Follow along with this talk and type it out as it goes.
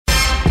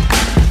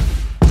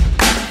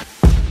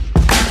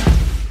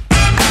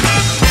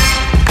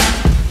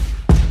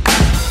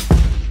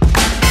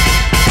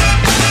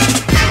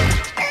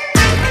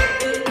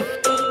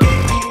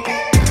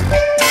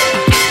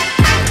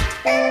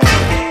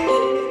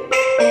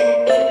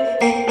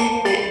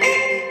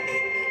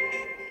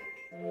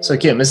So,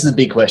 Kim, this is a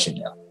big question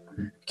now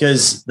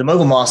because the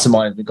Mogul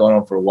Mastermind has been going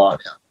on for a while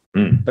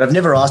now. But I've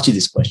never asked you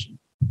this question.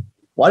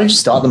 Why did you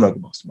start the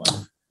Mogul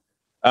Mastermind?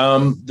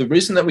 The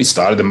reason that we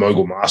started the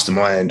Mogul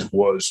Mastermind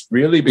was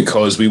really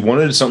because we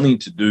wanted something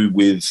to do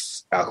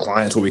with our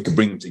clients where we could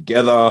bring them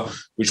together,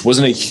 which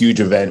wasn't a huge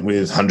event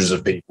with hundreds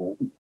of people,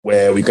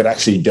 where we could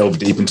actually delve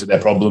deep into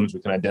their problems.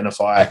 We can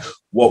identify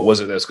what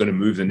was it that's going to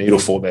move the needle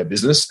for their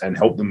business and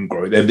help them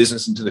grow their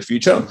business into the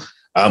future,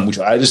 which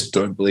I just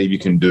don't believe you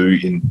can do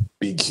in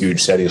big,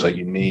 huge settings. Like,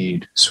 you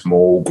need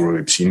small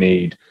groups, you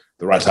need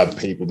the right type of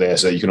people there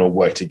so that you can all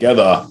work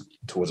together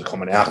towards a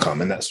common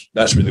outcome. And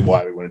that's really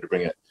why we wanted to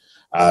bring it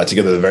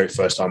together the very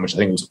first time, which I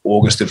think was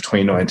August of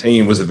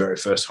 2019 was the very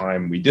first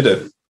time we did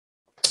it.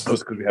 It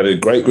was because we had a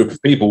great group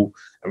of people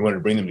and we wanted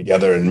to bring them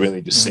together and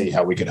really just see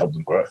how we could help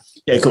them grow.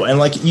 Yeah, cool. And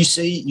like you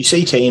see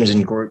teams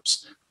and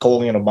groups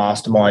calling it a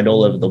mastermind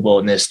all over the world,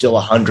 and there's still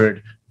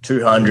 100,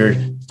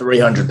 200,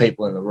 300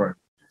 people in the room.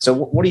 So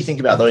what do you think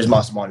about those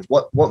masterminds?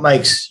 What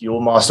makes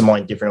your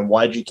mastermind different, and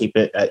why did you keep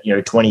it at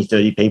 20,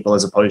 30 people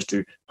as opposed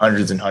to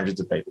hundreds and hundreds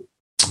of people?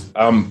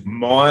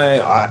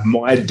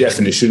 My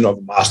definition of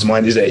a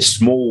mastermind is a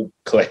small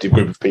collective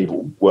group of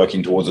people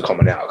working towards a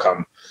common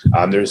outcome.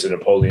 There is a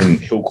Napoleon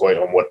Hill quote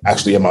on what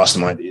actually a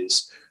mastermind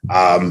is.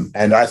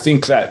 And I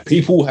think that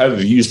people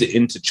have used it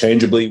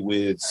interchangeably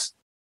with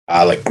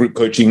like group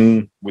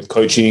coaching, with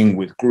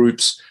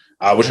groups,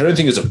 which I don't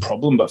think is a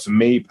problem. But for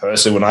me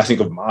personally, when I think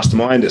of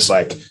mastermind, it's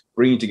like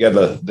bringing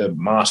together the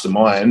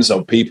masterminds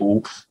of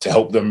people to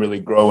help them really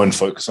grow and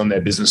focus on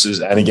their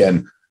businesses. And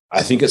again,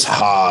 I think it's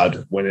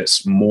hard when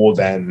it's more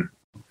than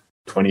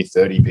 20,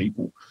 30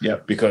 people. Yeah.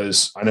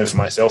 Because I know for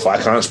myself,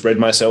 I can't spread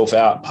myself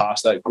out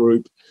past that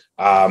group.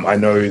 I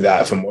know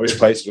that for most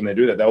places when they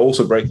do that, they'll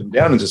also break them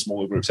down into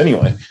smaller groups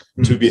anyway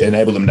to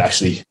enable them to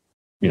actually,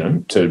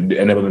 to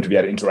enable them to be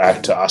able to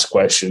interact, to ask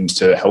questions,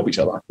 to help each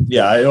other.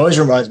 Yeah, it always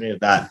reminds me of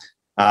that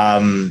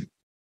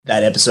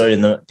episode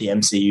in the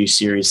MCU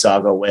series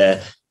saga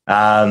where,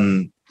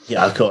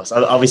 of course,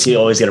 obviously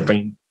always got to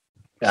bring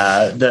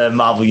the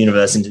Marvel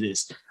universe into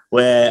this,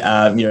 where,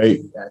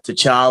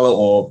 T'Challa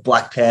or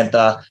Black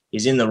Panther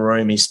is in the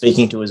room, he's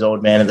speaking to his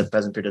old man at the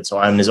present period of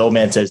time, and his old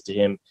man says to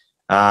him,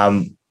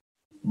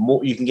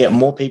 you can get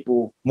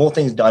more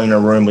things done in a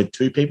room with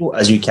 2 people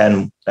as you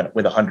can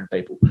with 100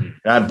 people. And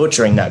I'm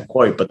butchering that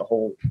quote, but the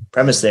whole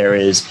premise there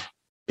is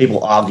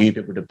people argue,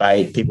 people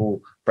debate,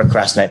 people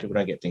procrastinate, people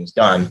don't get things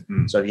done.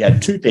 So if you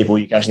had 2 people,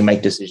 you can actually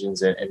make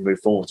decisions and move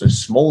forward. So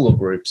smaller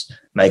groups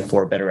make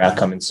for a better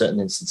outcome in certain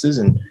instances,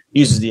 and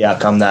uses the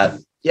outcome that,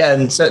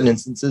 in certain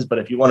instances, but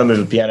if you want to move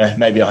a piano,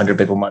 maybe 100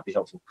 people might be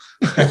helpful.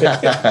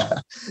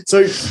 So,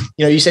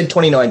 you said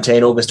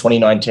 2019, August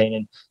 2019,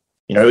 and,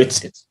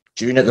 it's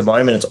June at the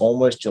moment. It's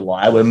almost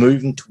July. We're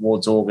moving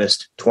towards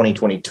August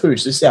 2022.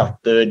 So this is our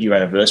 3rd year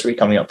anniversary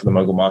coming up for the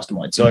Mogul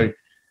Mastermind. So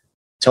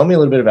tell me a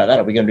little bit about that.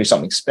 Are we going to do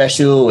something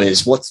special?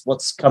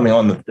 What's coming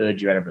on the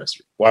 3rd year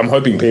anniversary? Well, I'm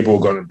hoping people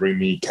are going to bring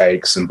me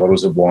cakes and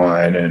bottles of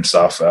wine and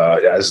stuff.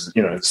 As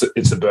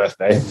it's a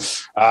birthday.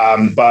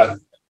 But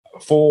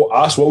for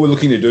us, what we're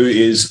looking to do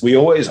is I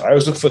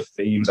always look for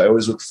themes. I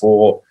always look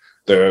for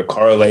the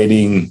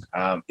correlating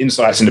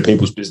insights into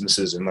people's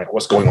businesses and like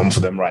what's going on for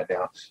them right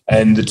now.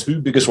 And the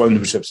 2 biggest ones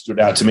which have stood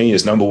out to me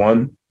is, number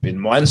 1, been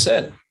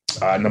mindset.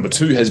 Number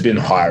 2 has been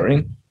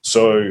hiring.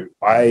 So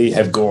I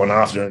have gone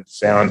after and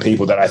found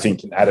people that I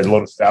think can add a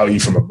lot of value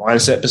from a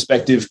mindset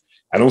perspective,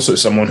 and also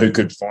someone who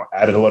could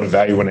add a lot of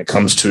value when it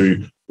comes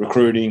to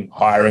recruiting,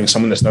 hiring,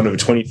 someone that's done over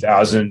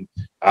 20,000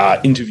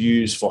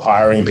 interviews for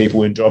hiring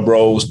people in job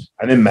roles,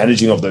 and then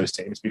managing of those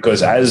teams.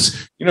 Because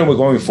as we're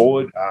going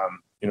forward,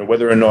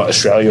 whether or not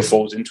Australia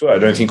falls into it, I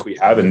don't think we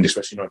have, and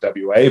especially not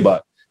WA,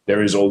 but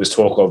there is all this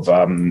talk of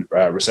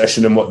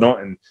recession and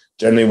whatnot. And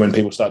generally when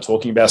people start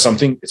talking about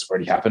something, it's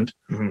already happened,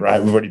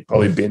 right? We've already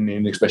probably been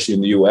in, especially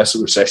in the US, a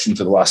recession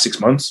for the last 6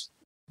 months,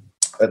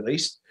 at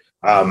least.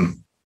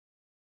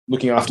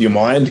 Looking after your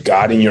mind,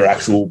 guarding your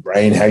actual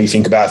brain, how you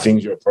think about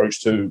things, your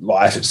approach to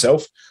life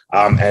itself,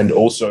 and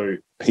also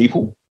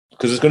people,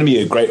 because it's going to be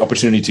a great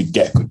opportunity to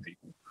get good people.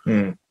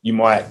 You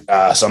might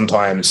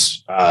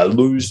sometimes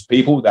lose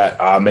people that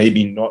are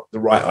maybe not the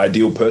right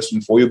ideal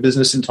person for your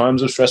business in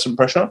times of stress and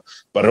pressure,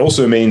 but it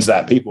also means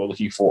that people are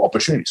looking for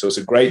opportunity. So it's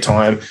a great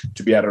time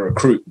to be able to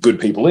recruit good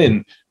people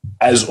in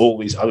as all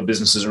these other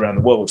businesses around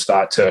the world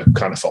start to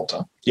kind of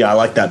falter. Yeah, I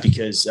like that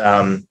because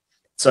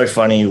it's so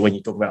funny when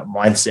you talk about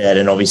mindset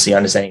and obviously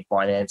understanding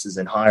finances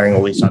and hiring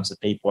all these types of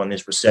people in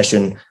this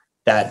recession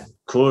that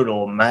could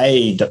or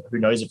may, who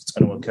knows if it's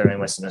going to occur in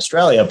Western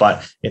Australia,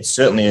 but it's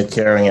certainly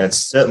occurring, and it's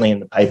certainly in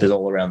the papers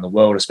all around the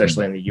world,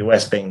 especially in the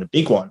US being the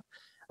big one.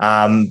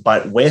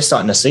 But we're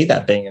starting to see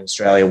that being in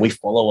Australia. We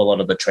follow a lot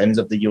of the trends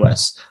of the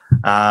US.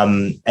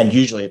 And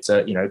usually it's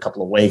a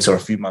couple of weeks or a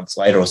few months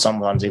later, or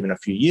sometimes even a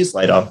few years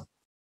later.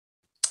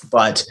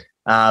 But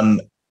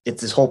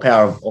it's this whole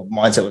power of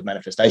mindset with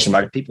manifestation,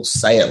 right? If people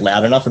say it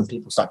loud enough and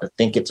people start to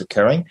think it's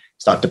occurring,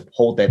 start to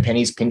hold their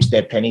pennies, pinch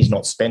their pennies,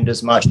 not spend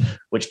as much,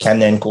 which can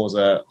then cause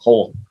a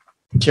whole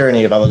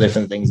tyranny of other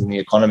different things in the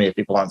economy. If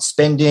people aren't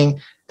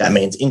spending, That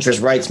means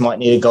interest rates might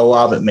need to go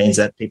up. It means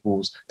that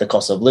the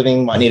cost of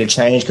living might need to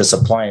change because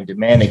supply and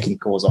demand, it can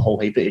cause a whole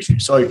heap of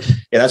issues. So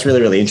yeah, that's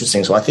really, really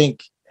interesting. So I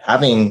think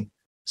having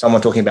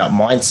someone talking about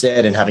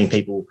mindset and having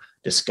people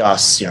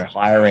discuss,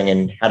 hiring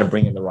and how to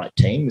bring in the right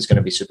team is going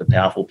to be super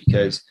powerful,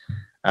 because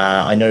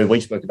I know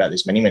we've spoke about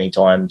this many, many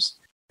times.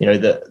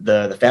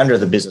 The founder of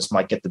the business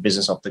might get the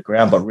business off the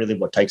ground, but really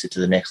what takes it to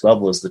the next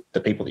level is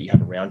the people that you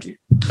have around you.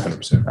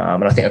 100%.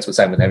 And I think that's the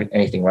same with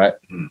anything, right?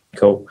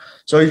 Cool.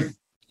 So,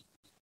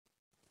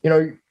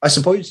 I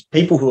suppose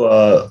people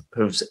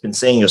who've been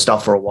seeing your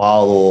stuff for a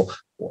while, or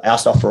our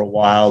stuff for a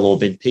while, or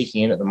been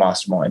peeking in at the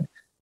mastermind,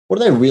 what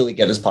do they really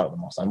get as part of the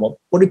mastermind?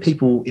 What do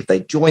people, if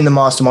they join the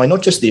mastermind,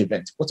 not just the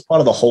events, what's part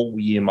of the whole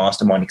year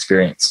mastermind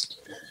experience?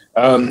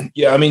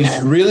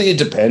 Really it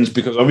depends,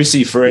 because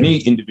obviously for any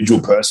individual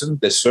person,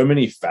 there's so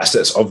many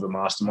facets of the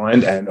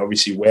mastermind, and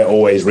obviously we're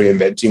always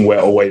reinventing, we're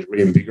always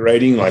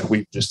reinvigorating. Like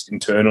we've just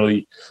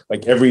internally,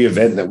 like every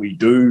event that we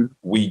do,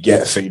 we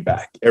get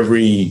feedback.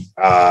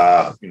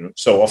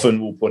 So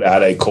often we'll put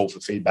out a call for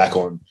feedback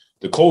on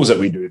the calls that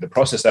we do, the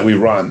process that we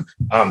run,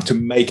 to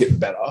make it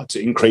better,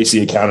 to increase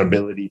the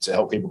accountability, to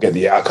help people get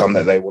the outcome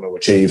that they want to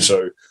achieve.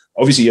 So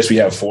obviously, yes, we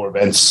have 4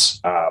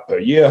 events per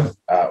year.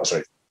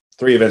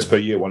 3 events per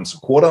year, once a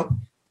quarter.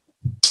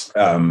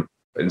 It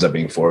ends up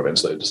being 4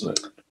 events though, doesn't it?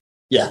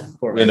 Yeah.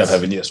 4 we end up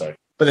having, sorry.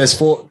 But there's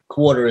 4,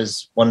 quarter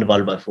is 1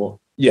 divided by 4.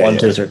 Yeah. 1,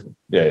 2, 3.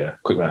 Yeah.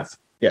 Quick math.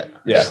 Yeah.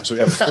 Yeah. So we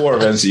have 4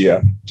 events a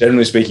year.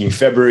 Generally speaking,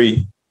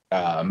 February,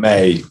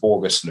 May,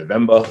 August,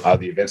 November are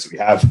the events that we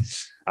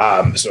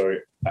have. So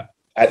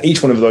at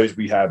each one of those,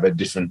 we have a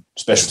different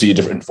specialty, a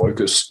different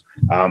focus.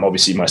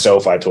 Obviously,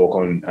 myself, I talk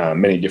on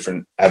many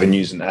different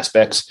avenues and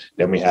aspects.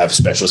 Then we have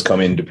specialists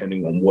come in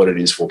depending on what it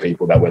is for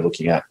people that we're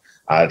looking at,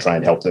 try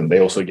and help them. They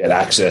also get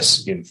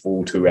access in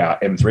full to our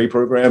M3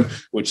 program,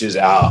 which is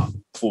our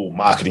full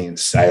marketing and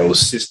sales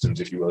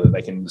systems, if you will, that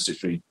they can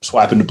literally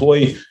swipe and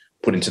deploy,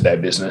 put into their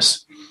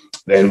business.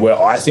 Then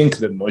where I think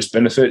the most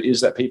benefit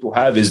is that people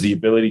have is the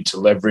ability to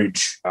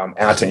leverage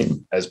our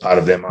team as part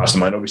of their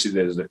mastermind. Obviously,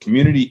 there's a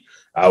community,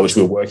 which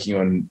we're working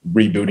on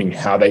rebuilding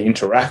how they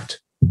interact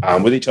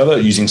with each other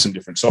using some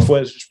different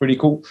softwares, which is pretty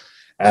cool.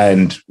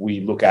 And we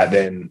look at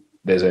then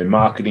there's 2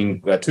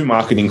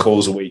 marketing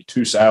calls a week,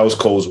 2 sales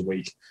calls a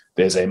week.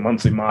 There's a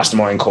monthly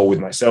mastermind call with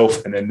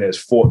myself, and then there's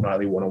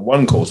fortnightly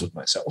one-on-one calls with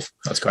myself.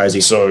 That's crazy.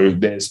 So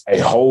there's a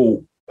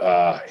whole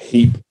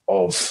heap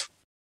of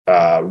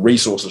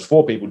resources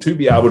for people to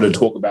be able to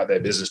talk about their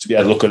business, to be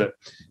able to look at it.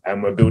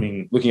 And we're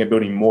looking at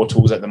building more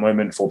tools at the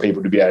moment for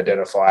people to be able to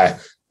identify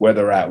where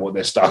they're at, what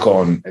they're stuck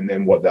on, and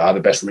then what are the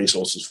best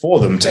resources for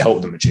them to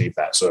help them achieve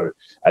that. So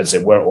as I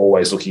said, we're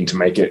always looking to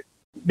make it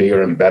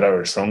bigger and better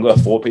and stronger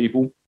for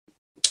people,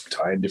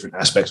 tie in different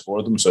aspects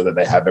for them so that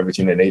they have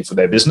everything they need for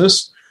their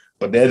business.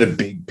 But they're the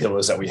big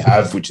pillars that we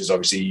have, which is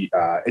obviously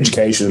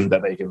education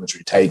that they can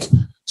literally take,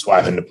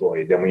 swipe and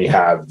deploy. Then we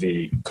have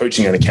the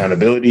coaching and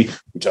accountability,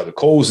 which are the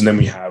calls. And then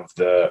we have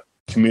the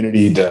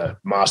community, the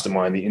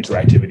mastermind, the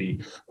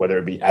interactivity, whether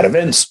it be at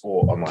events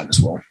or online as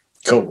well.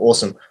 Cool.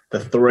 Awesome. The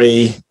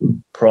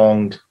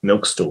 3-pronged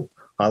milk stool.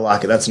 I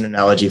like it. That's an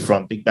analogy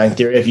from Big Bang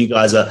Theory. If you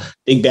guys are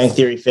Big Bang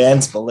Theory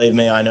fans, believe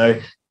me, I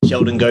know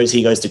Sheldon goes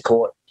to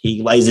court.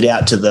 He lays it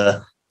out to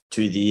the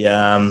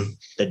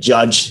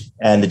judge,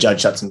 and the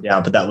judge shuts him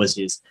down. But that was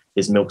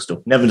his milk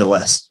stool.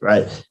 Nevertheless,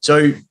 right?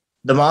 So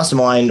the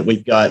mastermind,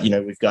 we've got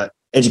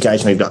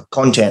education, we've got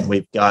content,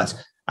 we've got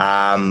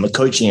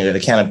coaching and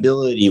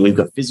accountability, we've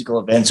got physical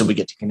events, so we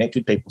get to connect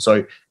with people.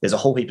 So there's a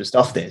whole heap of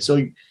stuff there.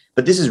 So,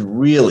 but this is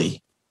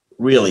really,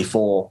 really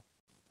for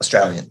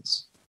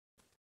Australians,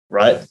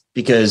 right?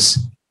 Because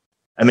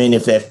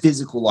if they're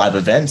physical live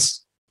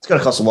events, it's going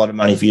to cost a lot of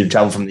money for you to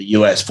travel from the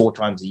US 4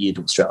 times a year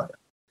to Australia.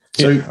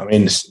 So,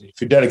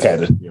 if you're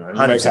dedicated, you make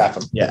it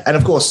happen. Yeah. And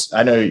of course,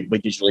 I know we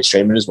digitally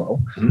stream it as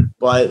well,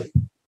 but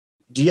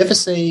do you ever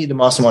see the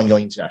mastermind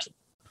going international?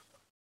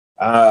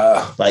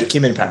 Like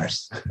Kim in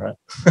Paris, right?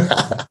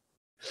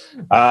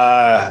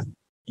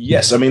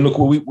 Yes. Look,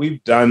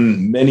 we've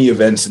done many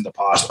events in the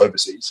past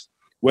overseas.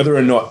 Whether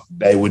or not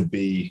they would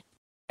be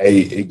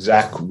a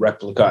exact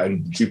replica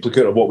and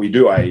duplicate of what we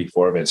do, i.e.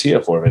 4 events here,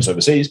 4 events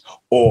overseas,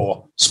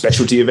 or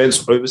specialty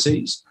events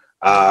overseas,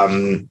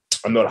 I'm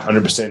not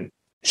 100%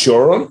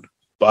 sure on.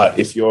 But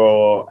if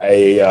you're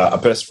a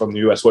person from the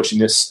US watching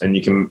this and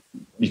you can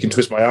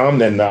twist my arm,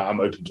 then I'm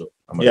open to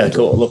it.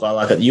 Cool. Look, I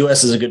like it. The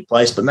US is a good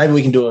place, but maybe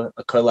we can do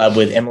a collab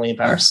with Emily in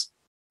Paris.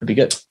 It'd be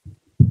good.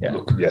 Yeah.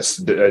 Look, yes,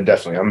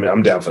 definitely.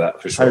 I'm down for that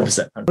for sure.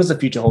 100%. What does the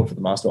future hold for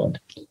the mastermind?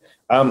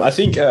 I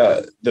think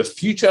the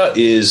future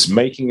is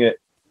making it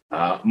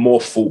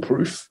more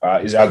foolproof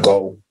is our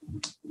goal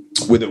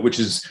with it, which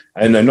is,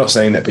 and I'm not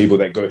saying that people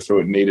that go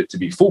through it need it to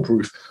be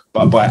foolproof,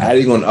 but by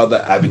adding on other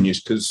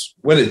avenues, because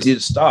when it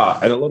did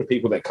start, and a lot of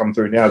people that come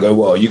through now go,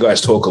 well, you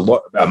guys talk a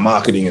lot about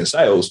marketing and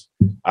sales.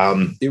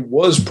 It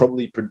was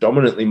probably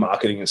predominantly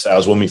marketing and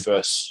sales when we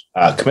first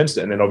commenced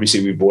it. And then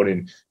obviously we brought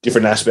in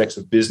different aspects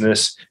of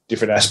business,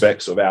 different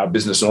aspects of our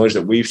business knowledge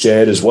that we've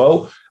shared as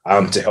well.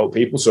 to help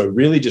people. So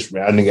really just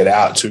rounding it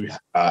out to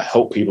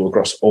help people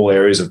across all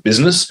areas of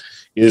business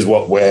is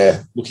what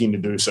we're looking to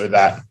do, so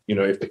that, you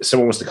know, if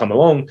someone wants to come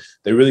along,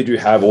 they really do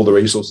have all the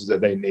resources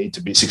that they need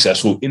to be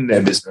successful in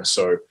their business.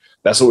 So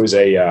that's always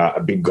a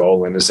big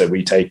goal. And as I said,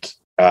 we take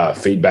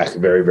feedback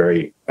very,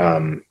 very,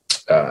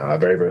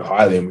 very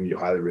highly, and we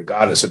highly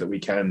regard it, so that we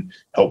can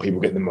help people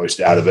get the most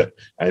out of it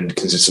and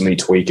consistently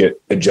tweak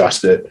it,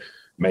 adjust it,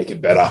 make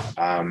it better.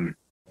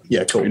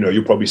 Yeah, cool. You know,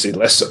 you'll probably see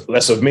less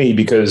of me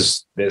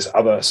because there's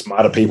other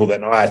smarter people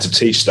than I to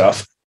teach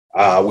stuff,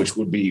 which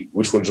would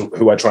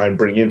who I try and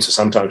bring in. So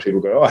sometimes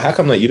people go, "Oh, how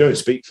come that you don't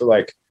speak for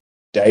like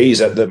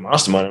days at the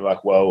mastermind?" I'm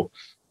like, well,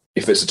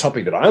 if it's a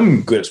topic that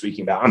I'm good at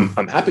speaking about,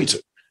 I'm happy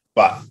to.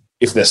 But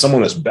if there's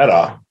someone that's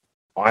better,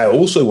 I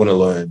also want to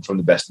learn from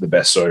the best of the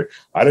best. So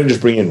I don't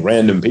just bring in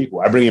random people.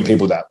 I bring in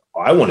people that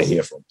I want to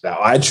hear from, that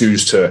I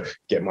choose to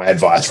get my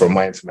advice from,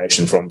 my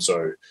information from.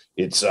 So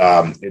it's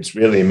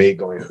really me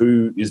going,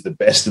 who is the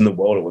best in the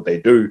world at what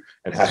they do,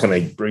 and how can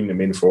I bring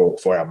them in for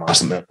our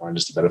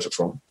masterminders to benefit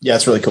from? Yeah,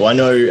 it's really cool. I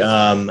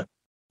know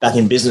back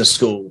in business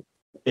school,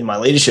 in my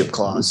leadership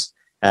class,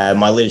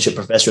 my leadership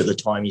professor at the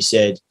time, he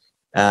said,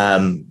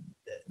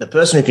 the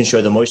person who can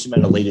show the most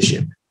amount of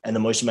leadership and the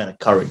most amount of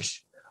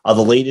courage are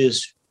the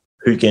leaders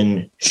who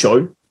can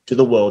show to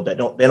the world that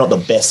they're not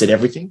the best at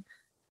everything.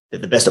 They're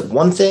the best at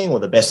one thing or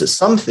the best at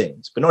some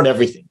things, but not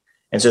everything.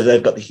 And so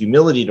they've got the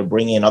humility to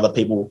bring in other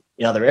people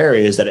in other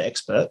areas that are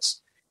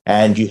experts.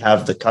 And you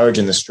have the courage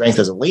and the strength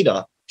as a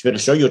leader to be able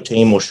to show your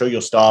team or show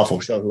your staff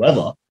or show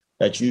whoever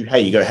that you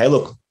go, hey,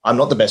 look, I'm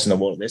not the best in the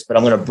world at this, but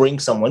I'm going to bring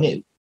someone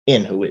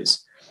in who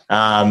is.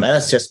 And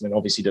that's testament,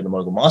 obviously, to the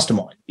Mogul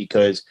Mastermind,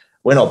 because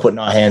we're not putting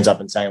our hands up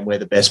and saying we're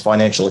the best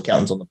financial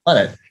accountants on the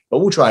planet, but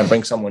we'll try and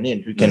bring someone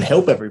in who can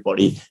help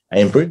everybody and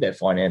improve their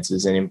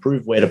finances and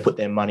improve where to put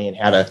their money and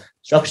how to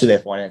structure their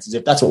finances,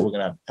 if that's what we're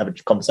going to have a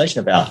conversation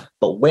about.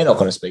 But we're not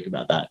going to speak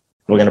about that.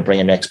 We're going to bring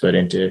an expert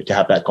in to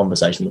have that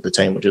conversation with the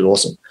team, which is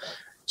awesome.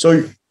 So,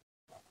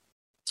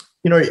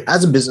 you know,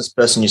 as a business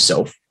person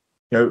yourself,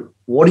 you know,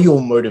 what are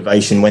your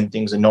motivation when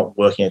things are not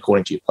working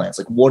according to your plans?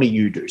 Like, what do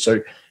you do?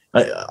 So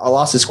I'll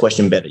ask this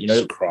question better. You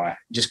know,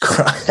 just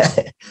cry.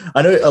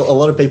 I know a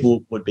lot of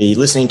people would be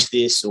listening to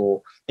this,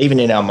 or even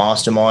in our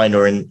mastermind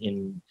or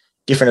in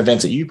different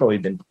events that you've probably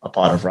been a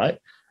part of, right?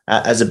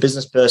 As a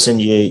business person,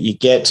 you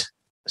get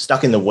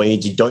stuck in the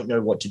weeds. You don't know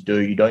what to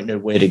do. You don't know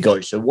where to go.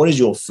 So what is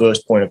your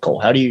first point of call?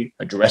 How do you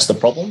address the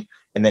problem?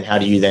 And then how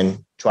do you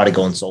then try to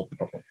go and solve the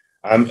problem?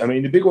 I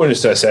mean, the big one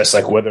is to assess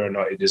like whether or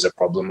not it is a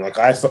problem. Like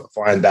I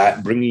find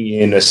that bringing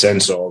in a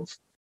sense of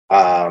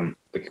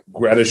like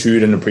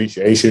gratitude and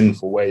appreciation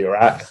for where you're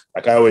at.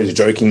 Like I always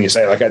jokingly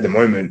say, like at the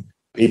moment,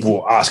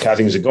 people ask how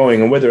things are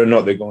going and whether or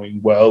not they're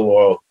going well,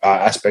 or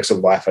aspects of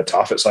life are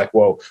tough. It's like,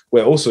 well,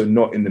 we're also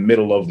not in the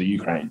middle of the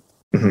Ukraine.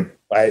 Mm-hmm.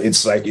 Like,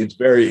 it's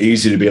very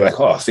easy to be like,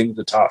 oh, things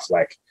are tough.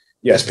 Like,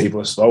 yes,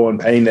 people are slow on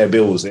paying their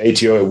bills. The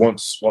ATO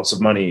wants lots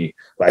of money.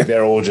 Like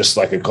they're all just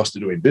like a cost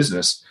of doing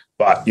business.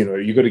 But, you know,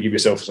 you got to give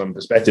yourself some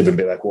perspective and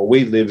be like, well,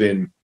 we live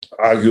in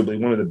arguably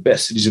one of the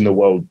best cities in the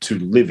world to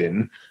live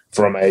in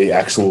from a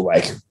actual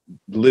like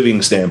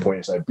living standpoint.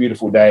 It's like a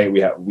beautiful day.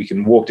 We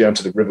can walk down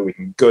to the river. We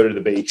can go to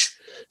the beach.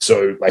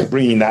 So like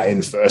bringing that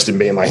in first and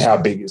being like, how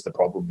big is the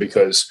problem?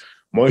 Because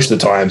most of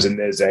the times, and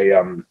there's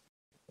a,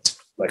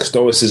 like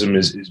stoicism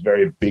is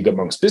very big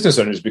amongst business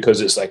owners,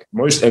 because it's like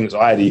most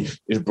anxiety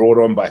is brought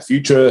on by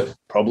future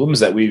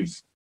problems that we've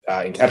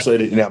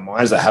encapsulated in our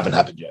minds that haven't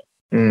happened yet.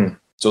 Mm.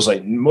 So it's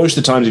like most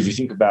of the times, if you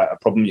think about a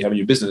problem you have in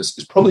your business,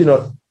 it's probably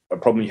not a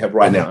problem you have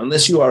right now,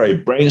 unless you are a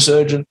brain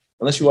surgeon,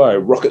 unless you are a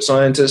rocket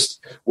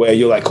scientist, where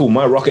you're like, cool,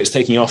 my rocket is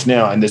taking off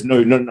now and there's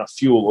not enough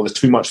fuel, or there's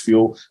too much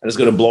fuel and it's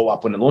going to blow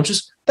up when it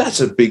launches. That's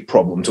a big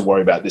problem to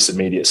worry about this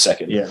immediate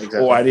second. Yeah,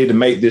 exactly. Or I need to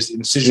make this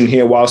incision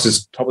here whilst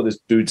this top of this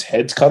dude's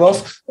head's cut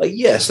off. Like,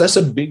 yes, that's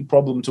a big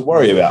problem to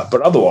worry about.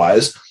 But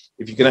otherwise,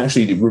 if you can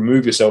actually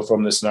remove yourself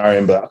from the scenario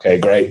and be like, okay,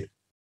 great,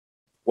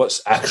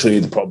 what's actually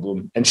the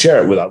problem, and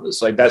share it with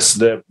others. Like that's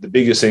the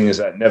biggest thing, is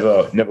that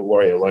never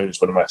worry alone. Is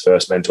one of my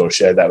first mentors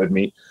shared that with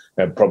me.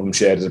 A problem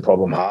shared is a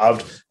problem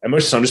halved. And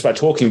most of the time, just by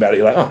talking about it,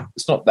 you're like, oh,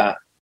 it's not that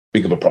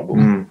big of a problem.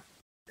 Mm.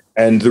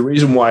 And the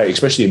reason why,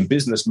 especially in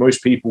business,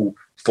 most people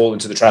fall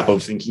into the trap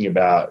of thinking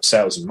about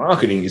sales and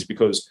marketing is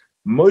because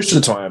most of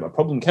the time a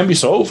problem can be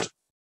solved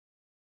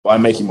by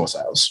making more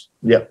sales.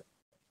 Yep.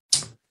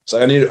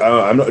 So I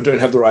don't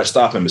have the right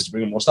staff members to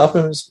bring in more staff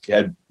members. If you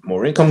had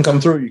more income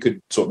come through, you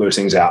could sort those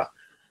things out.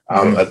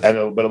 But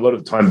a lot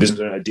of the time, business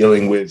owners are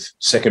dealing with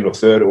second or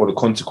third order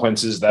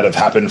consequences that have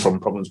happened from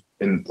problems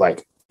in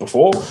like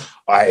before,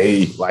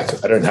 i.e.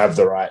 like I don't have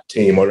the right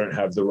team, or I don't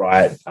have the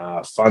right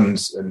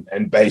funds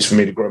and base for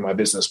me to grow my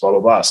business, blah,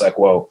 blah, blah. It's like,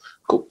 well,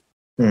 cool.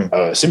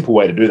 A simple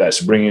way to do that is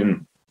to bring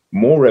in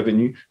more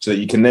revenue so that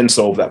you can then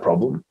solve that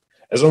problem,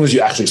 as long as you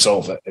actually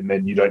solve it, and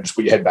then you don't just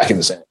put your head back in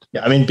the sand.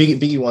 Yeah, I mean,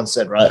 Biggie once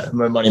said, right,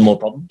 more money, more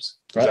problems.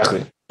 Right?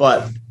 Exactly.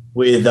 But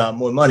with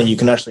more money, you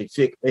can actually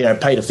pay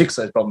to fix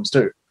those problems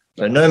too.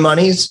 So no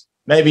money's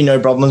maybe no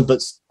problems,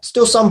 but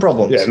still some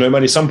problems. Yeah, no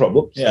money, some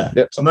problems. Yeah,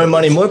 no problems.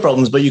 Money, more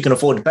problems, but you can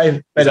afford to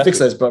pay to fix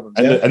those problems.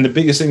 And the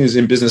biggest thing is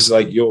in business,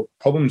 like your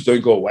problems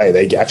don't go away;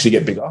 they actually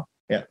get bigger.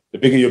 Yeah, the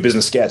bigger your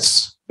business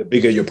gets, the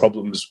bigger your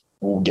problems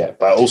will get,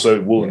 but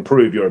also will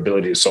improve your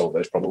ability to solve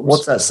those problems.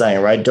 What's that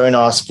saying, right? Don't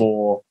ask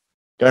for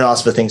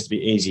things to be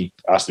easy.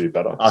 Ask to be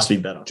better. Ask to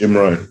be better. Jim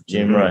Rohn.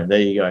 Rohn.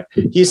 There you go.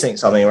 Here's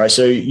something, right?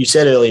 So you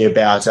said earlier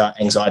about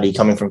anxiety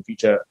coming from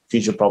future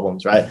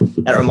problems, right?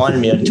 That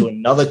reminded me to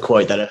another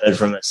quote that I heard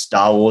from a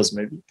Star Wars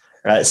movie,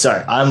 right?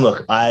 So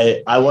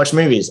I watch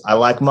movies. I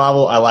like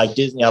Marvel. I like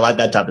Disney. I like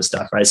that type of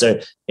stuff, right?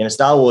 So in a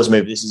Star Wars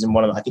movie, this is in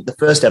one of, I think, the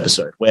first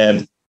episode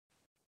where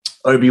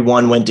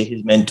Obi-Wan went to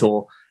his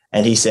mentor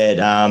and he said,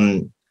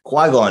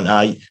 Qui-Gon,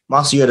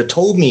 Master Yoda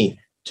told me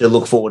to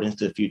look forward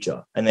into the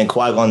future. And then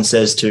Qui-Gon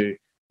says to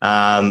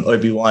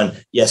Obi-Wan,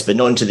 yes, but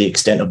not into the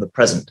extent of the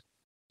present.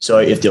 So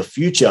if the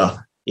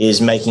future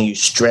is making you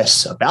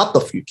stress about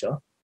the future,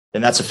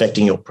 then that's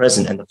affecting your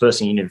present. And the first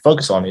thing you need to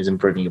focus on is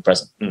improving your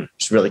present, which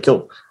is really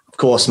cool. Of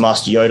course,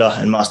 Master Yoda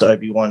and Master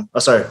Obi-Wan,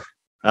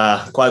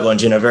 Qui-Gon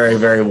Jinn are very,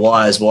 very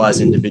wise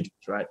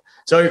individuals, right?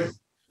 So,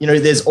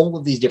 there's all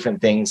of these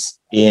different things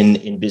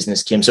in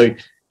business, Kim. So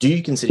do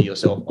you consider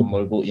yourself a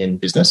mogul in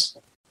business?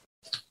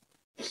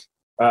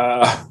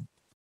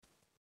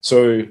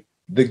 So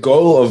the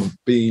goal of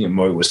being a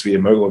mogul is to be a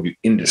mogul of your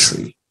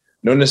industry,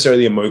 not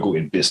necessarily a mogul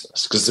in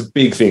business, because it's a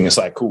big thing. It's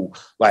like, cool,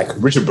 like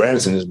Richard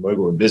Branson is a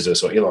mogul in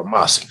business, or Elon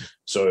Musk.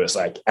 So it's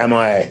like, am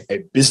I a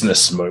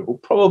business mogul?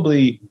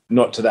 Probably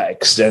not to that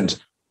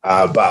extent.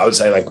 But I would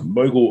say like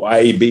mogul,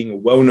 i.e. being a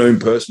well-known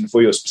person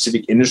for your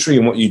specific industry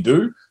and what you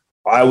do.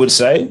 I would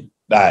say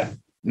that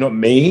not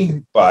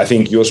me, but I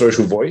think your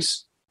social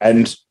voice,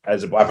 and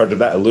as a byproduct of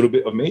that, a little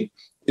bit of me,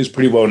 is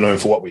pretty well known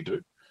for what we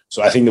do.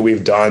 So I think that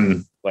we've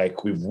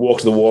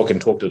walked the walk and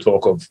talked the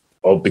talk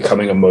of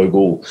becoming a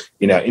mogul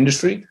in our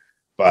industry.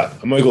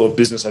 But a mogul of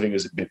business, I think,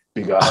 is a bit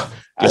bigger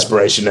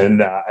aspiration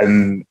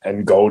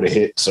and goal to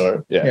hit.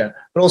 So yeah.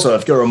 But also,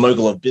 if you're a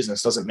mogul of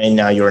business, doesn't mean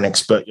now you're an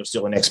expert. You're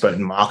still an expert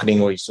in marketing,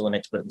 or you're still an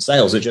expert in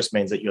sales. It just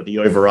means that you're the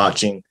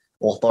overarching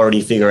authority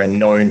figure and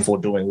known for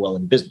doing well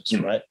in business,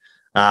 right?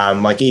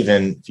 Like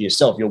even for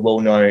yourself, you're well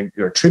known.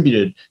 You're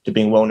attributed to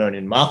being well known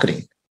in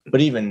marketing.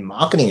 But even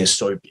marketing is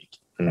so big,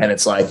 and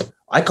it's like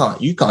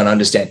you can't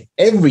understand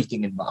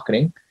everything in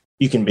marketing.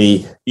 You can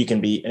be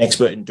an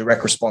expert in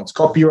direct response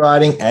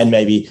copywriting and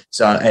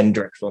and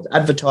direct response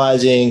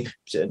advertising,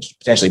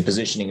 potentially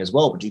positioning as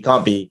well. But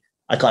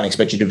I can't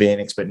expect you to be an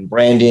expert in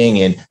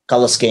branding and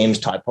color schemes,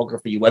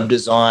 typography, web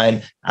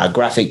design,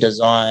 graphic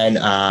design,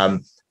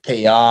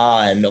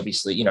 PR, and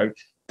obviously,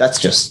 that's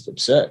just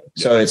absurd.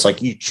 Yeah. So it's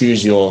like you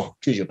choose your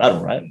battle,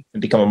 right?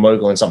 And become a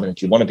mogul in something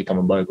that you want to become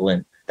a mogul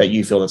in, that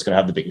you feel that's going to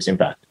have the biggest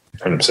impact.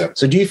 100%.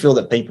 So do you feel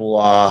that people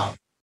are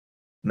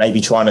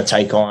maybe trying to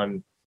take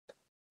on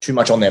too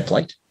much on their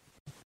plate?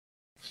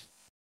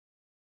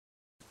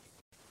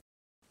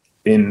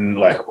 In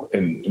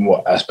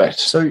what aspect?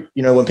 So,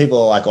 when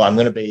people are like,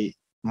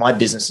 my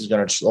business is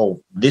going to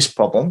solve this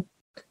problem,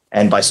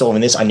 and by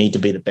solving this, I need to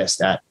be the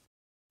best at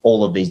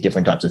all of these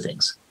different types of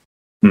things.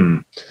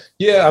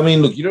 Yeah, I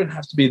mean, look, you don't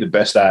have to be the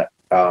best at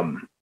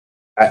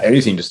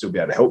anything to still be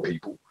able to help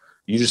people.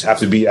 You just have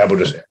to be able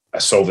to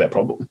solve that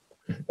problem.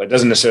 That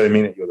doesn't necessarily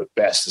mean that you're the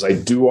best. It's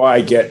like, do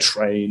I get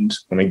trained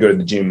when I go to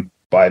the gym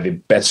by the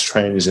best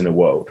trainers in the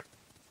world?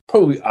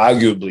 Probably,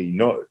 arguably,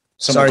 no.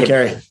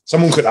 Kerry.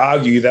 Someone could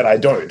argue that I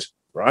don't,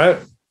 right?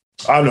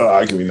 I'm not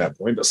arguing that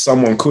point, but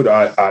someone could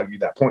argue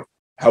that point.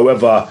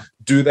 However,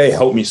 do they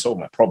help me solve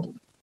my problem?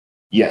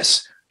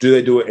 Yes. Do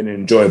they do it in an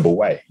enjoyable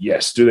way?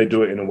 Yes. Do they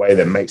do it in a way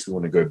that makes me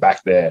want to go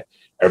back there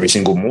every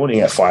single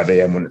morning at 5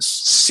 a.m. when it's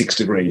 6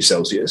 degrees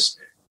Celsius?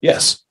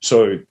 Yes.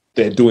 So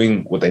they're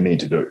doing what they need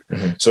to do.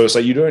 Mm-hmm. So it's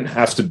like, you don't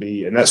have to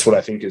be, and that's what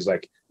I think is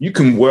like, you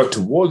can work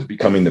towards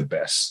becoming the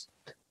best,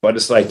 but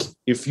it's like,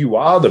 if you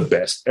are the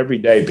best, every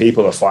day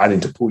people are fighting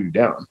to pull you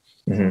down.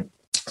 Mm-hmm.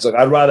 It's like,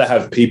 I'd rather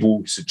have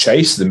people to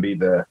chase than be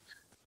the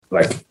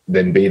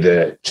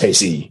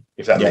chasee,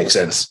 if that makes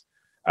sense.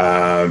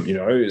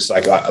 It's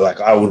like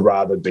I would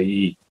rather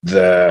be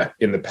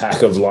in the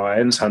pack of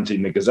lions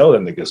hunting the gazelle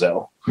than the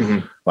gazelle.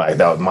 Mm-hmm. Like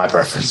that, my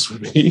preference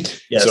would be.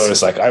 Yes. So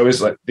it's like, I always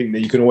think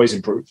that you can always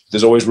improve.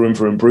 There's always room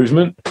for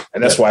improvement,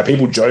 and that's why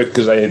people joke,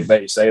 because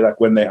they say, like,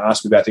 when they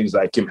ask me about things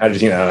like, Kim, how do you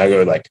think that? And I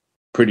go like,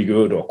 pretty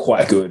good or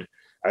quite good.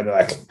 And they're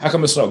like, how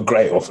come it's not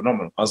great or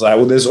phenomenal? I was like,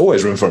 well, there's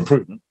always room for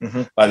improvement.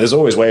 Mm-hmm. Like, there's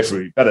always way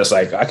for it better. It's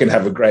like, I can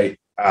have a great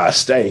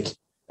steak,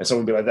 and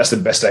someone will be like, that's the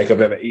best steak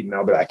I've ever eaten.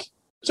 I'll be like,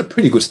 it's a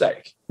pretty good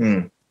steak,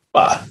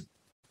 but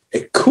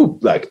it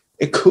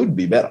could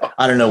be better.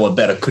 I don't know what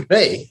better could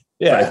be.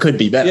 Yeah, but it could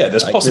be better. Yeah,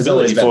 there's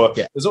possibility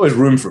there's always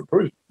room for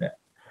improvement. Yeah,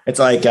 it's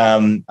like I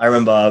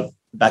remember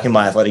back in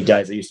my athletic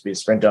days, I used to be a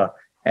sprinter,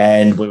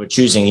 and we were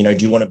choosing.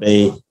 Do you want to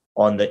be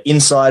on the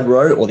inside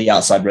road or the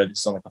outside road?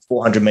 It's on like a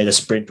 400-meter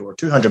sprint or a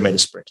 200-meter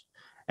sprint.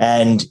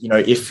 And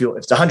if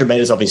it's 100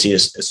 meters, obviously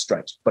it's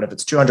straight. But if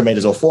it's 200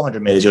 meters or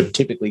 400 meters, you're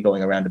typically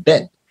going around a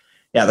bend.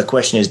 Now, the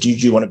question is, do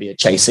you want to be a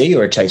chasee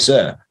or a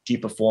chaser? Do you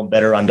perform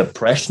better under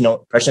pressure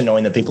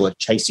knowing that people are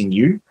chasing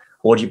you?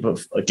 Or do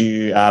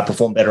you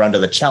perform better under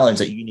the challenge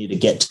that you need to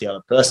get to the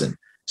other person?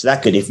 So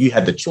that could, if you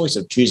had the choice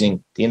of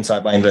choosing the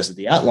inside lane versus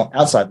the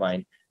outside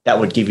lane, that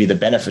would give you the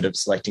benefit of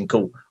selecting,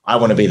 cool, I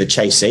want to be the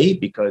chasee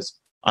because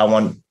I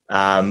want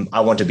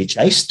to be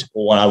chased,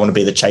 or I want to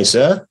be the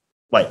chaser.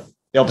 Wait,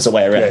 the opposite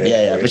way around.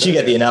 Yeah. But you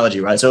get the analogy,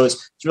 right? So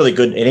it's really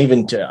good. And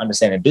even to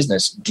understand in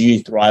business, do you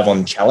thrive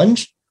on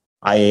challenge?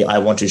 I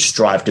want to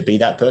strive to be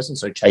that person,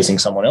 so chasing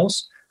someone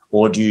else,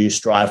 or do you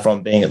strive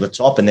from being at the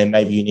top and then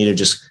maybe you need to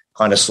just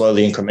kind of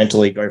slowly,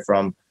 incrementally go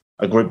from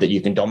a group that you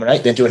can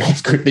dominate then to a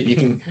next group that you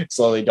can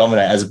slowly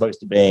dominate, as opposed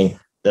to being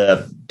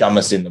the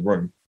dumbest in the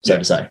room, so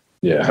to say.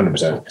 Yeah,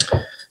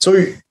 100%. So,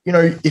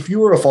 if you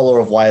were a follower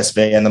of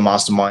YSV and the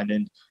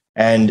Mastermind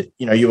and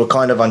you were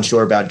kind of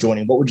unsure about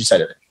joining, what would you say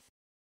to them?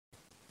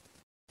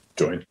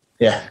 Join.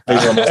 Yeah.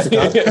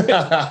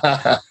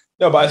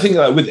 No, but I think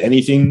with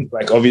anything,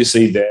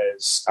 obviously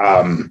there's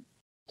and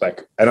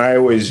I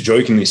always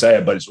jokingly say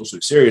it, but it's also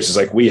serious.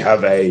 It's we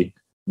have a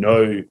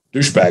no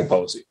douchebag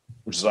policy,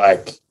 which is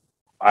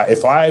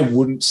if I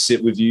wouldn't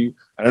sit with you,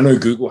 and I know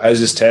Google has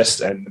this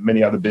test and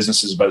many other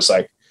businesses, but it's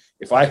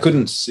if I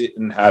couldn't sit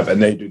and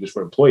they do this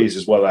for employees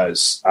as well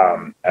as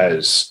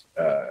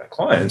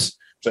clients.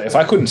 So if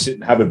I couldn't sit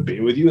and have a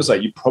beer with you, it's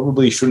you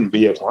probably shouldn't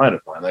be a client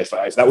of mine. If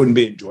that wouldn't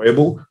be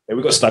enjoyable, if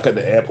we got stuck at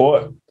the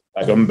airport,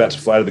 I'm about to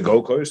fly to the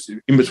Gold Coast,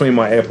 in between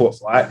my airport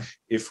flight,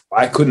 if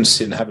I couldn't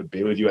sit and have a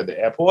beer with you at the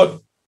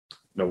airport,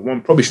 number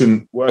one, probably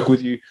shouldn't work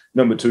with you.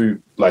 Number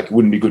two, it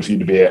wouldn't be good for you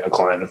to be a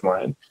client of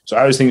mine. So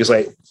I always think it's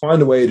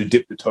find a way to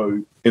dip the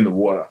toe in the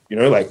water,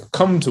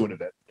 come to an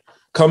event.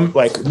 Come,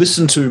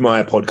 listen to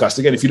my podcast.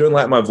 Again, if you don't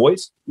like my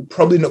voice, you're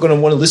probably not going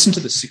to want to listen to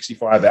the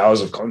 65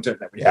 hours of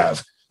content that we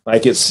have.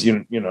 It's,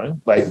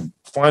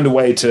 find a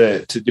way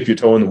to dip your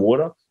toe in the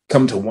water,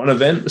 come to one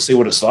event, see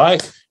what it's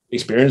like,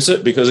 experience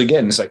it. Because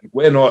again, it's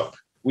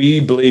we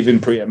believe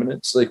in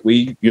preeminence.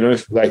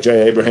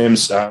 Jay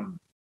Abraham's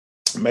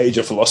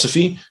major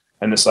philosophy.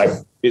 And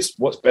it's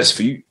what's best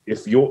for you.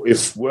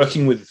 If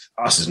working with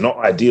us is not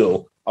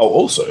ideal, I'll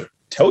also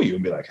tell you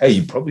and be hey,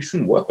 you probably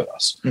shouldn't work with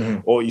us,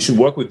 or you should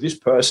work with this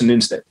person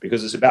instead,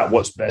 because it's about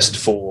what's best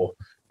for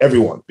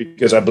everyone.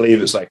 Because I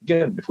believe it's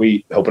again, if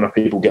we help enough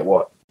people get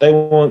what they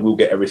want, we'll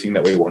get everything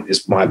that we want,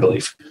 is my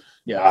belief.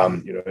 Yeah.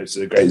 It's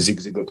a great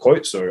Zig Ziglar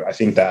quote. So I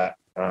think that,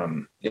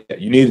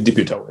 you need to dip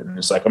your toe in. And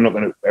it's I'm not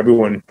going to,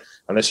 everyone,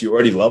 unless you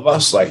already love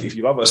us, if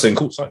you love us, then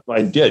cool. So,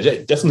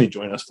 definitely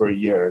join us for a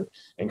year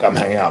and come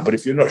hang out. But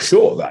if you're not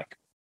sure,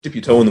 dip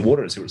your toe in the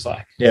water and see what it's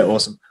like. Yeah,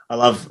 awesome. I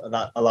love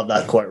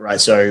that quote, right?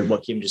 So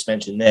what Kim just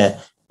mentioned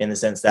there, in the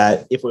sense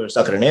that if we were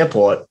stuck at an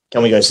airport,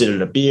 can we go sit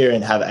at a beer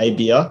and have a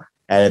beer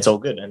and it's all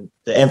good? And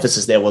the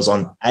emphasis there was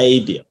on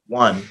a beer,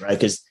 one, right?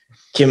 Because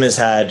Kim has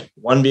had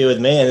one beer with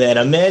me and then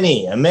a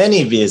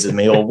many beers with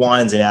me, or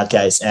wines in our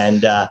case.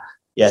 And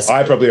yes.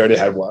 I probably already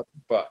had one,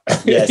 but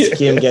yes,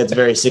 Kim gets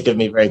very sick of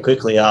me very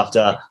quickly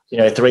after,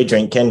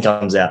 3-drink Ken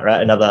comes out,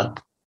 right? Another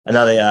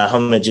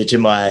homage to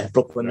my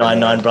Brooklyn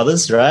Nine-Nine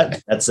brothers,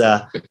 right? That's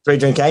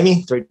 3-drink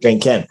Amy,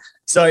 3-drink Ken.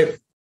 So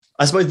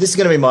I suppose this is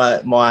going to be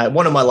my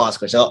one of my last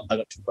questions. I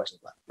got 2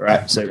 questions left,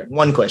 right? So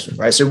one question,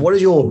 right? So what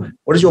is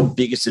your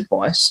biggest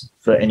advice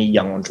for any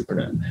young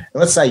entrepreneur? And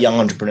let's say young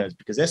entrepreneurs,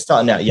 because they're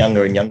starting out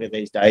younger and younger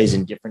these days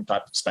in different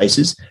types of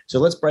spaces. So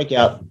let's break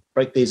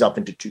these up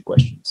into 2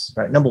 questions,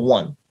 right? Number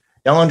 1,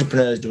 young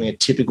entrepreneurs doing a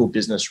typical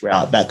business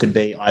route that could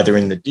be either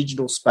in the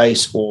digital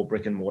space or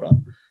brick and mortar.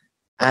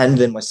 And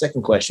then my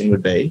second question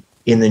would be,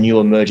 in the new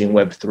emerging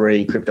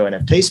Web3 crypto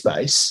NFT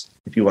space,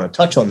 if you want to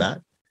touch on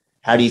that,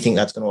 how do you think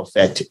that's going to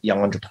affect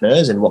young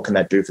entrepreneurs, and what can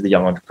that do for the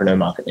young entrepreneur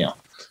market now?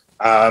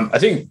 I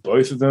think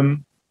both of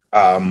them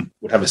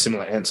would have a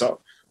similar answer.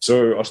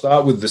 So I'll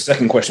start with the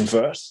second question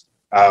first.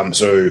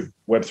 So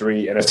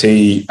Web3,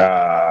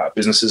 NFT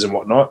businesses and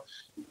whatnot,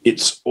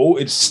 it's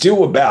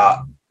still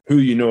about who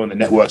you know and the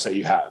networks that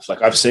you have.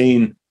 I've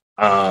seen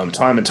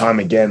time and time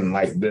again,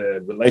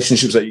 the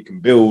relationships that you can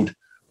build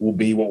will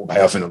be what will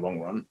pay off in the long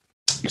run,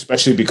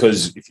 especially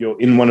because if you're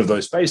in one of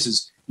those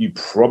spaces, you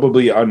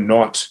probably are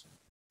not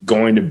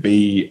going to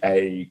be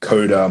a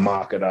coder,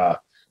 marketer,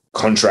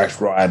 contract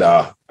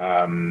writer,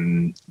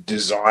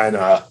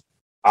 designer,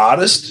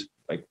 artist.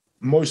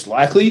 Most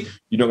likely,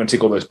 you're not going to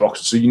tick all those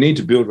boxes. So you need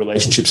to build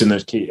relationships in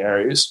those key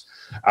areas.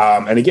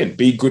 And again,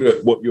 be good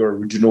at what your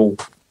original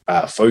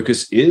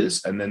focus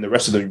is. And then the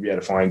rest of them, you'll be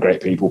able to find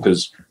great people,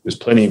 because there's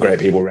plenty of great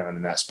people around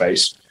in that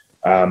space.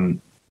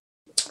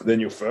 Then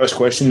your first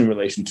question in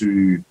relation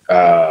to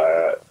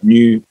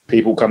new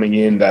people coming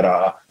in that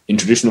are in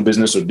traditional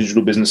business or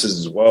digital businesses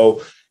as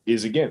well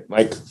is, again,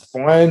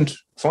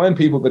 find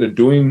people that are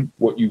doing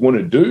what you want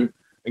to do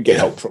and get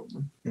help from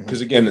them. Because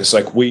again, it's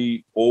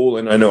we all,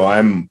 and I know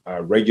I'm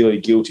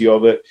regularly guilty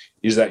of it,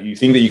 is that you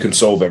think that you can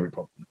solve every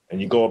problem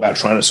and you go about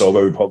trying to solve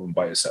every problem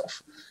by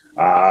yourself.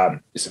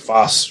 It's a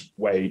fast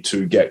way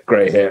to get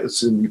grey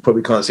hairs, and you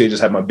probably can't see I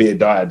just had my beard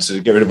dyed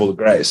to get rid of all the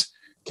greys.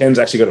 Ken's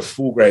actually got a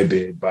full grey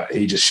beard, but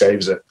he just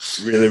shaves it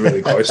really,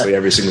 really closely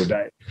every single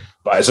day.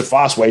 But it's a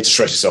fast way to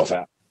stress yourself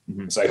out.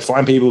 It's like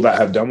find people that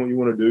have done what you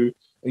want to do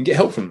and get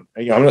help from them.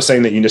 And, I'm not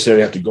saying that you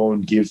necessarily have to go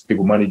and give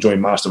people money, join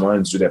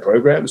masterminds, do their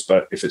programs,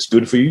 but if it's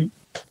good for you,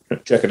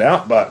 check it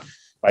out. But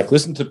like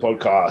listen to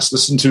podcasts,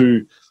 listen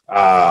to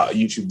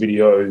YouTube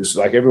videos.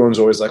 Like everyone's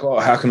always like, oh,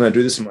 how can I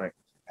do this? I'm like,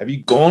 have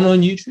you gone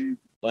on YouTube?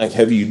 Like,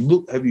 have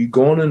you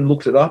gone and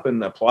looked it up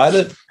and applied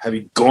it? Have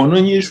you gone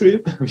on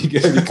YouTube?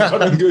 Have you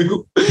gone on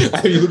Google?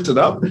 Have you looked it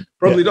up?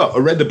 Probably not.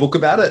 Or read the book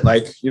about it.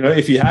 Like,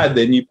 if you had,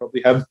 then you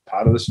probably have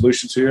part of the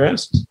solution to your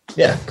answers.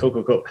 Yeah, cool.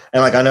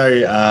 And like, I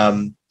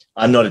know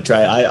I'm not a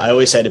trader. I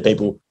always say to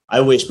people,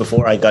 I wish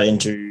before I got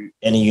into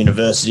any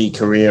university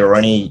career or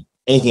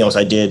anything else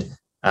I did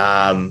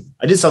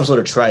some sort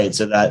of trade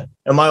so that,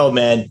 and my old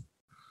man,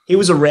 he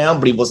was around,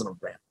 but he wasn't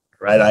around.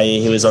 Right.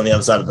 He was on the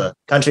other side of the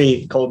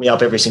country, called me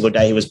up every single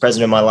day. He was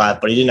present in my life,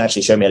 but he didn't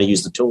actually show me how to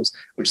use the tools,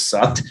 which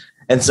sucked.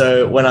 And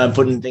so when I'm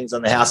putting things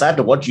on the house, I have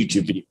to watch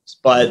YouTube videos,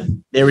 but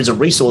there is a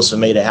resource for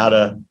me to how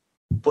to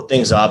put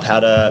things up, how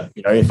to,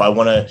 if I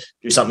want to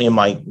do something in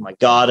my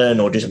garden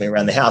or do something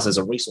around the house, there's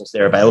a resource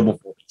there available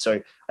for me.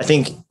 So I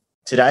think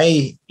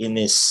today in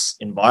this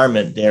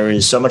environment, there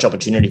is so much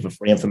opportunity for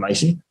free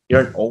information. You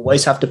don't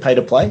always have to pay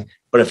to play,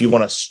 but if you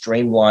want a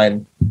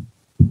streamline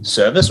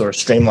service or a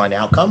streamline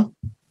outcome,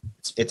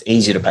 it's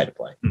easier to pay to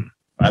play.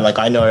 Right? Like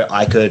I know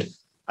I could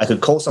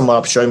call someone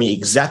up, show me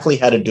exactly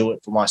how to do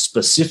it for my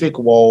specific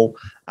wall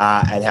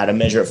and how to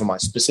measure it for my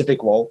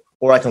specific wall,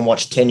 or I can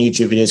watch 10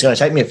 YouTube videos. It's going to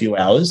take me a few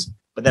hours,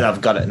 but then I've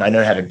got it and I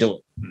know how to do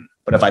it.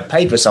 But if I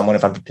paid for someone,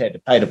 if I'm prepared to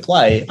pay to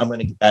play, I'm going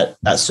to get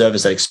that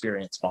service, that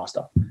experience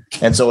faster.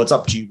 And so it's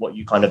up to you what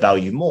you kind of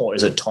value more.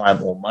 Is it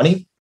time or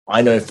money?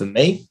 I know for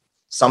me,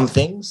 some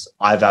things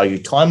I value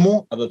time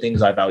more, other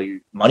things I value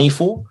money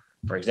for.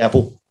 For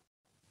example,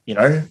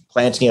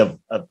 planting a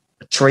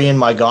tree in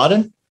my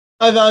garden,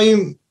 I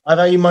value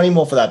money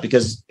more for that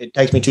because it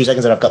takes me 2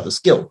 seconds and I've got the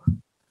skill.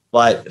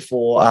 But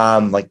for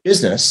like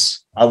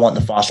business, I want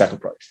the fast track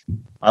approach.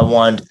 I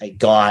want a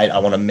guide. I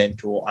want a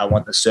mentor. I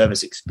want the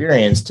service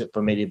experience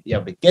for me to be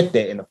able to get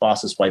there in the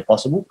fastest way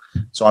possible.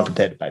 So I'm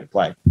prepared to pay to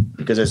play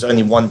because there's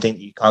only one thing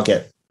that you can't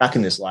get back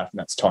in this life, and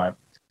that's time.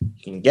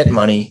 You can get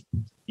money.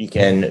 You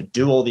can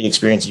do all the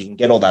experiences. You can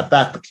get all that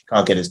back, but you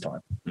can't get his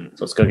time. So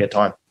let's go get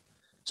time.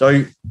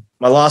 So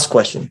my last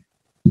question,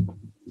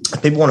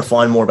 if people want to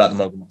find more about the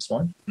Mogul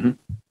Mastermind,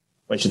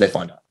 where should they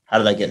find out? How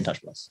do they get in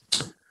touch with us?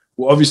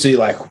 Well, obviously,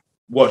 like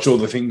watch all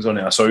the things on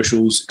our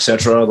socials,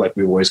 etc. Like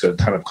we've always got a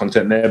ton of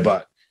content there,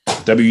 but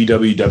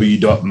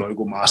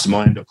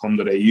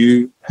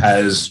www.mogulmastermind.com.au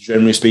has,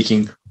 generally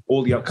speaking,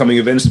 all the upcoming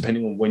events,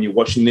 depending on when you're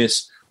watching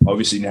this.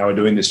 Obviously, now we're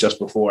doing this just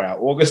before our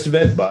August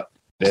event, but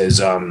there's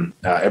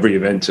every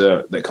event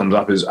that comes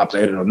up is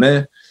updated on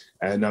there.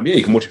 And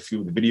you can watch a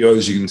few of the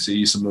videos. You can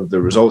see some of the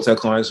results our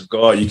clients have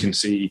got. You can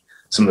see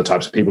some of the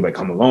types of people that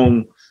come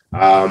along.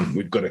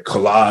 We've got a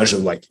collage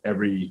of like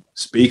every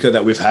speaker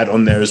that we've had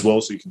on there as well.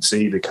 So you can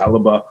see the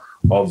caliber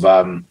of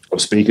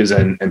speakers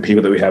and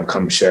people that we have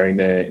come sharing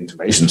their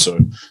information. So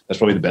that's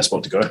probably the best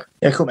spot to go.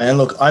 Yeah, cool, man.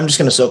 Look, I'm just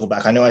going to circle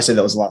back. I know I said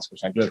that was the last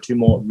question. I do have 2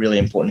 more really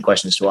important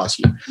questions to ask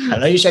you. I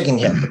know you're shaking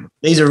your head, but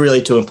these are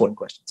really 2 important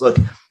questions. Look,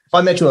 if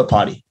I met you at a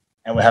party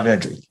and we're having a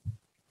drink,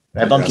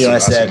 and I bumped you and I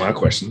said, my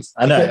questions.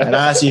 I know. And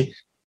I asked you,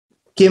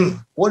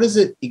 Kim, what is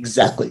it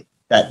exactly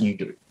that you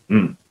do?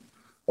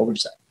 What would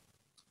you say?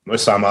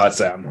 Most of the time I'd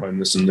say I'm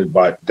homeless and live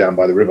down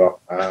by the river,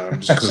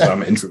 just because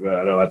I'm an introvert.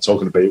 I don't like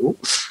talking to people.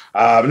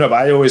 No, but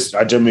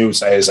I generally would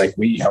say is like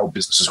we help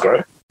businesses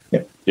grow.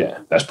 Yeah,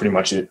 that's pretty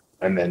much it.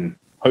 And then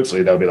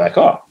hopefully they'll be like,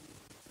 oh,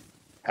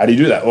 how do you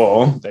do that?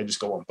 Or they just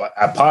go on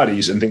at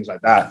parties and things like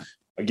that.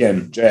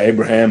 Again, Jay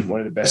Abraham, one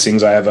of the best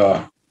things I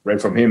ever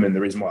read from him, and the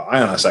reason why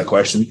I asked that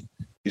question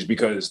is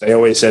because they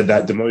always said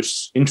that the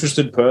most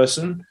interested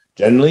person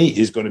generally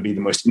is going to be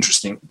the most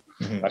interesting.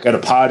 Like at a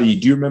party,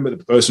 do you remember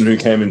the person who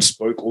came and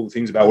spoke all the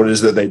things about what it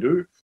is that they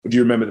do? Or do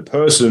you remember the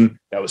person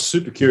that was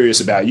super curious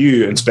about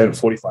you and spent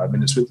 45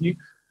 minutes with you?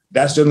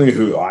 That's generally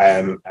who I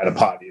am at a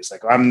party. It's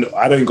like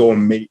I don't go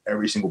and meet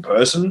every single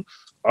person.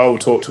 I'll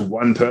talk to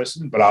one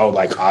person, but I'll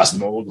like ask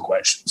them all the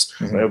questions.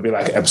 It'll be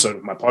like an episode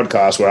of my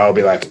podcast where I'll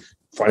be like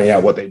finding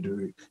out what they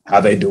do,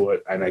 how they do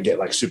it, and I get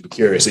like super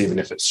curious, even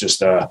if it's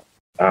just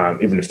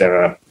even if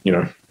they're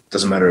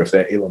doesn't matter if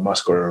they're Elon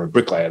Musk or a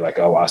bricklayer, like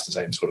I'll ask the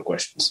same sort of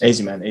questions.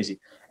 Easy, man, easy.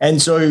 And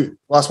so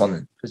last one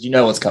then, because you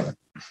know what's coming.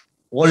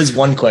 What is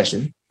one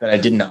question that I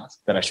didn't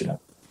ask that I should have?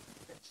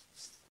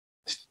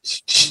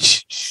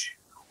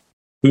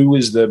 Who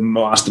is the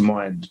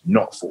mastermind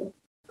not for?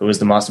 Who is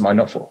the mastermind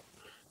not for?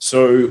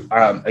 So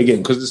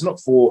again, because it's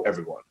not for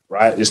everyone,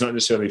 right? It's not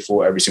necessarily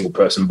for every single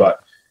person,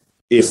 but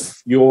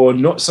if you're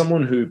not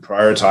someone who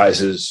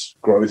prioritizes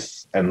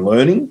growth and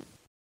learning,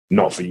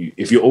 not for you.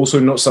 If you're also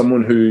not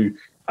someone who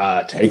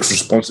takes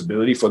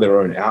responsibility for their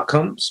own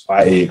outcomes,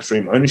 i.e.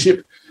 extreme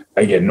ownership,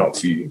 again, not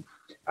for you.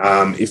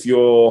 If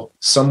you're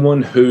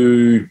someone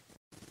who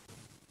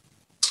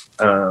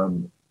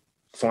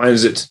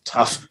finds it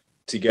tough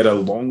to get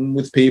along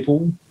with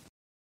people,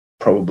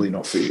 probably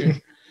not for you.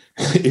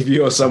 If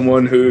you're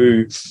someone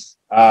who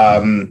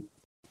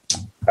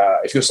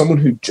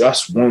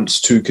just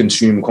wants to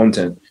consume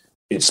content,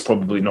 it's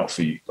probably not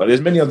for you. Like,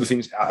 there's many other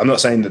things. I'm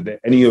not saying that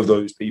any of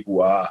those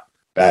people are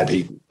bad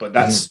people, but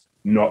that's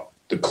not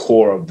the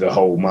core of the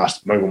whole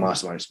Mogul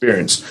Mastermind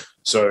experience.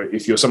 So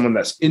if you're someone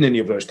that's in any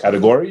of those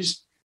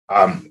categories,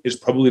 it's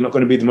probably not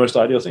going to be the most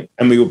ideal thing.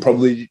 And we will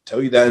probably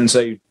tell you that and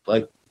say,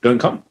 like, don't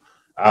come,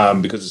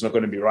 because it's not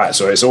going to be right.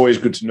 So it's always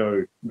good to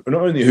know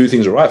not only who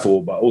things are right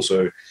for, but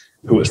also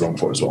who it's wrong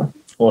for as well.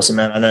 Awesome,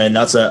 man. I know, and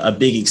that's a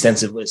big,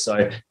 extensive list. So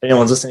if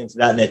anyone's listening to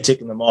that and they're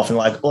ticking them off and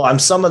like, oh, I'm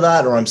some of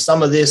that, or I'm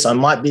some of this, I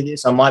might be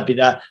this, I might be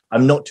that,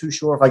 I'm not too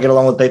sure if I get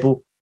along with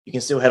people, you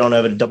can still head on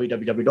over to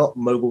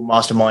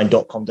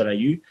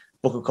www.mogulmastermind.com.au,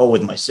 book a call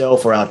with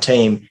myself or our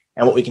team.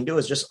 And what we can do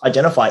is just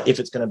identify if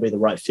it's going to be the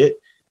right fit.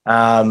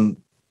 You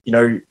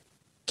know,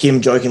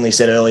 Kim jokingly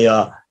said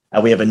earlier,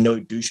 we have a no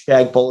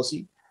douchebag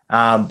policy.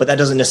 But that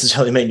doesn't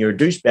necessarily mean you're a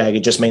douchebag.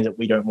 It just means that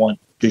we don't want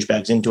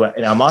douchebags in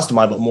our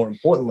mastermind. But more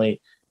importantly,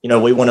 you know,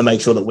 we want to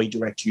make sure that we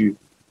direct you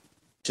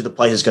to the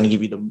place that's going to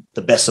give you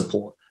the best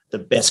support, the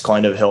best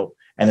kind of help,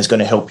 and it's going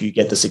to help you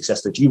get the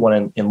success that you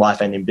want in life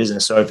and in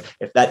business. So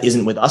if that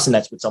isn't with us and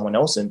that's with someone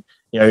else, and,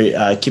 you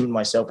know, Kim and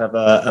myself have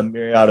a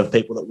myriad of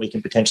people that we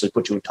can potentially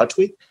put you in touch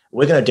with,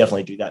 we're going to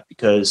definitely do that,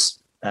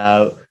 because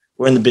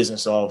we're in the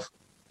business of,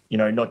 you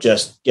know, not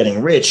just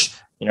getting rich,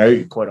 you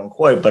know, quote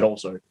unquote, but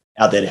also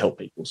out there to help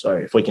people. So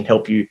if we can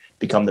help you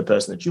become the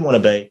person that you want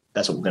to be,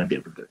 that's what we're going to be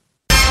able to do.